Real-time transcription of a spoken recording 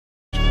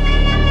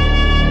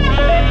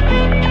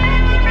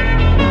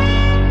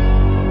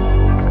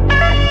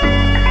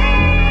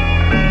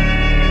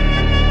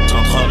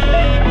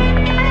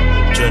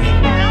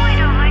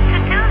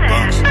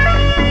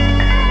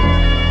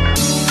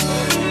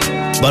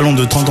Ballon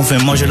de 30 on fait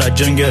manger la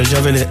jungle.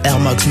 J'avais les Air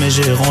Max mais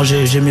j'ai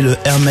rangé. J'ai mis le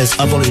Hermès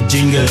avant les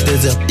jingles.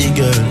 Desert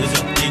Eagle.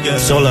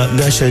 Sur la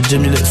gâchette j'ai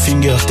mis le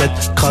finger.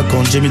 Tête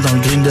craquante j'ai mis dans le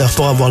grinder.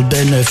 Pour avoir le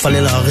bénéf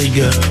fallait la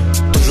rigueur.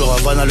 Toujours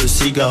Havana le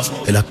cigare.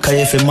 Et la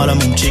caille fait mal à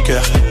mon petit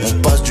cœur. On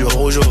passe du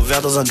rouge au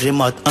vert dans un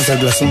grimat. Un seul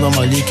glaçon dans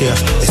ma liqueur.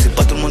 Et c'est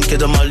pas tout le monde qui est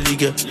dans ma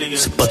ligue.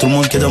 C'est pas tout le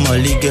monde qui est dans ma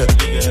ligue.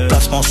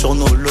 Placement sur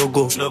nos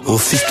logos. Au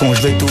fiston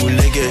je vais tout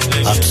léguer.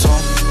 Absent,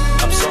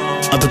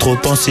 un peu trop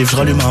pensif, je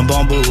rallume un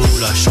bambou.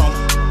 La chambre,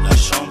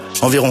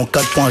 environ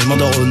 4 points, je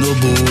m'endors au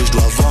nobo. Je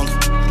dois vendre,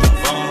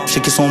 je sais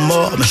qu'ils sont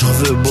morts mais j'en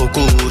veux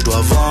beaucoup. Je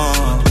dois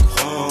vendre,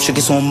 je sais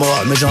qu'ils sont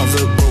morts mais j'en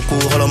veux beaucoup.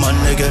 Roll on my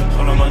nigga,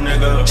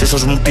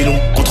 j'échange mon pilon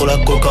contre la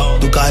coca.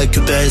 Nous qu'à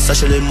récupérer ça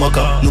chez les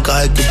mokas. Nous qu'à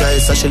récupérer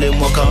ça chez les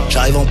mokas.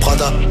 J'arrive en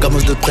Prada,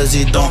 gamos de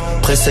président.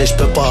 Pressé, je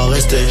peux pas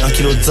rester. 1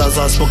 kilo de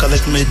zaza, smoke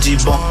avec mes 10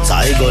 bancs. Ça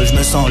rigole, je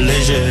me sens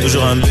léger.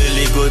 Toujours un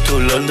belly, go to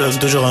London.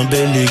 Toujours un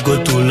belly, go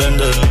to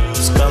London.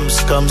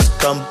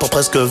 Scam, pour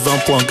presque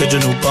 20 points, que Dieu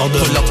nous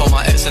pardonne. Pull up on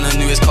my ex in her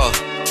newest car.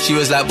 She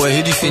was like, boy,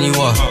 who do you think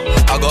you are?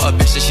 I got a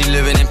bitch that she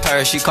living in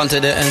Paris. She come to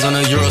the ends on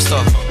a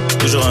Eurostar.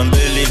 Toujours un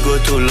belly, go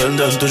to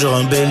London. Toujours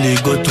un belly,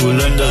 go to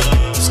London.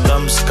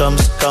 Scam,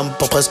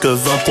 pour presque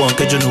 20 points,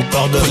 que Dieu nous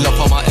pardonne. Pull up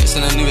on my ex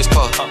in her newest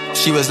car.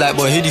 She was like,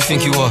 boy, who do you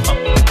think you are?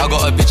 I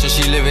got a bitch that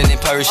she living in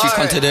Paris. She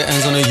come to the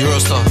ends on a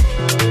Eurostar.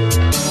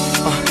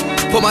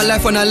 Put my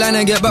life on the line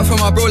and get back from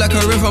my bro like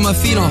a rim from a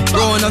phenom.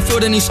 Bro on the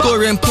field and he's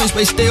scoring points, but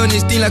he stay on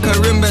his team like a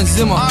rim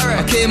Benzema.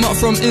 I came up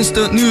from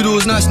instant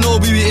noodles, nice no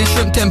we eating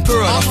shrimp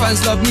tempura. My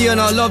fans love me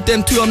and I love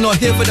them too. I'm not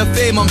here for the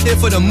fame, I'm here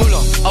for the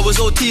mullah. I was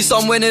OT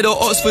somewhere near the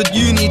Oxford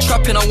Uni,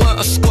 trapping, I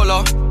weren't a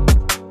scholar.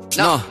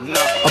 Nah,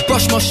 I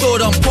brushed my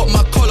shoulder and popped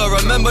my collar.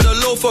 Remember the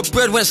loaf of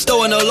bread went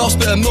stale and the last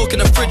bit of milk in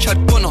the fridge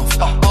had gone off.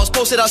 I was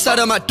posted outside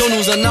of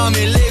McDonald's and now I'm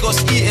in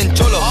Lagos eating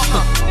jollof.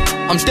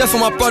 I'm there for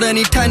my brother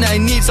anytime that he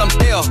needs, I'm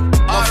there.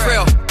 I'm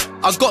frail.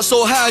 I got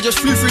so high I just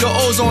flew through the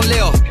ozone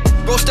layer.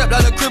 Bro stepped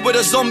out the crib with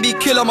a zombie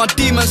killer. My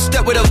demons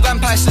step with a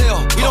vampire slayer.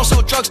 We don't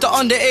sell drugs to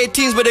under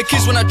 18s, but the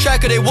kids wanna try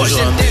cause they watch it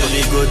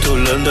there. Go to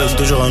London,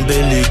 toujours un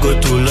belly, go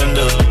to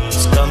London.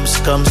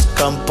 Scam,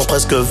 pour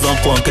presque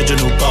 20 points, que Dieu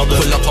nous pardonne.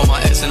 Pull up on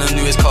my ex in her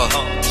newest car.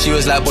 She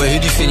was like, boy, who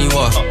do you think you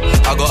are?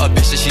 I got a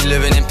bitch that she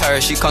living in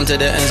Paris. She come to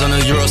the ends on a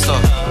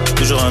Eurostar.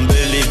 Toujours un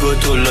belly, go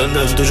to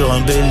London. Toujours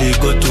un belly,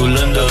 go to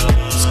London.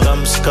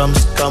 Scam,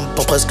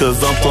 pour presque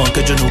 20 points,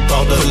 que Dieu nous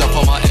pardonne. Pull up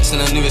on my ex in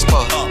her newest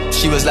car.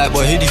 She was like,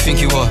 boy, who do you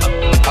think you are?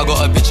 I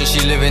got a bitch that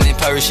she living in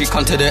Paris. She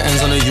come to the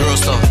ends on a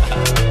Eurostar.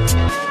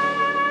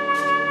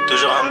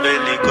 Toujours un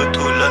belly, go to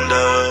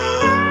London.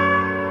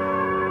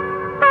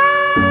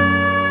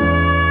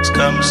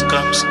 Scam,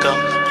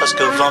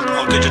 presque 20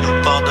 points, que Dieu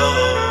nous pardonne.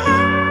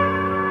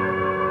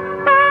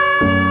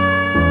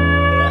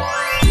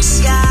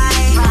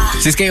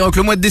 C'est Skyrock,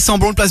 le mois de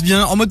décembre, on le place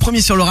bien. En mode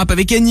premier sur le rap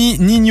avec Annie,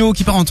 Ninho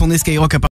qui part en tournée Skyrock à